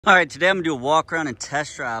All right, today I'm gonna do a walk around and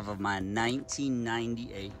test drive of my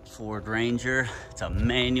 1998 Ford Ranger. It's a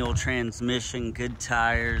manual transmission, good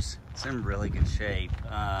tires. It's in really good shape.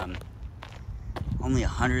 Only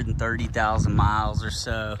 130,000 miles or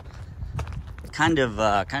so. Kind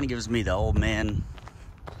of gives me the old man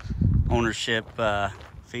ownership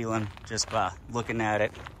feeling just by looking at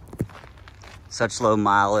it. Such low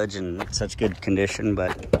mileage and such good condition,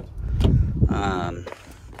 but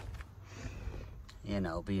you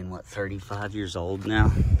know, being what, 35 years old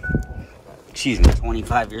now? Excuse me,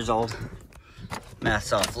 25 years old.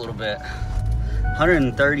 Math's off a little bit.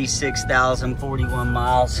 136,041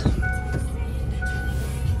 miles.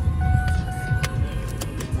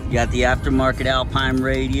 You got the aftermarket Alpine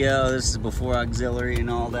radio. This is before auxiliary and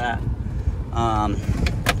all that. I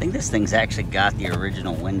think this thing's actually got the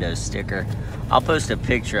original Windows sticker. I'll post a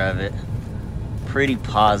picture of it. Pretty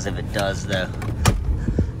positive it does though.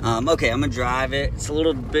 Okay, I'm gonna drive it. It's a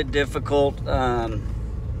little bit difficult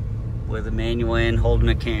with a manual and holding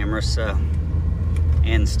a camera, so,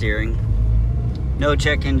 and steering. No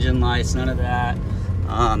check engine lights, none of that.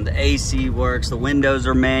 The AC works, the windows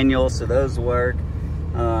are manual, so those work.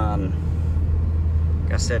 Like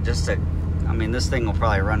I said, I mean, this thing will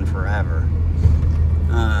probably run forever.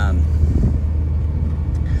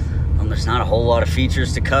 There's not a whole lot of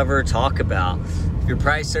features to cover, talk about. If you're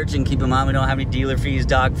price searching, keep in mind we don't have any dealer fees,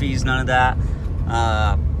 dog fees, none of that.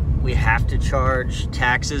 We have to charge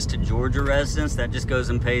taxes to Georgia residents. That just goes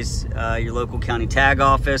and pays your local county tag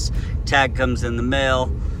office. Tag comes in the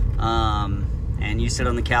mail, and you sit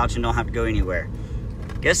on the couch and don't have to go anywhere.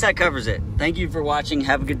 Guess that covers it. Thank you for watching.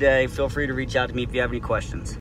 Have a good day. Feel free to reach out to me if you have any questions.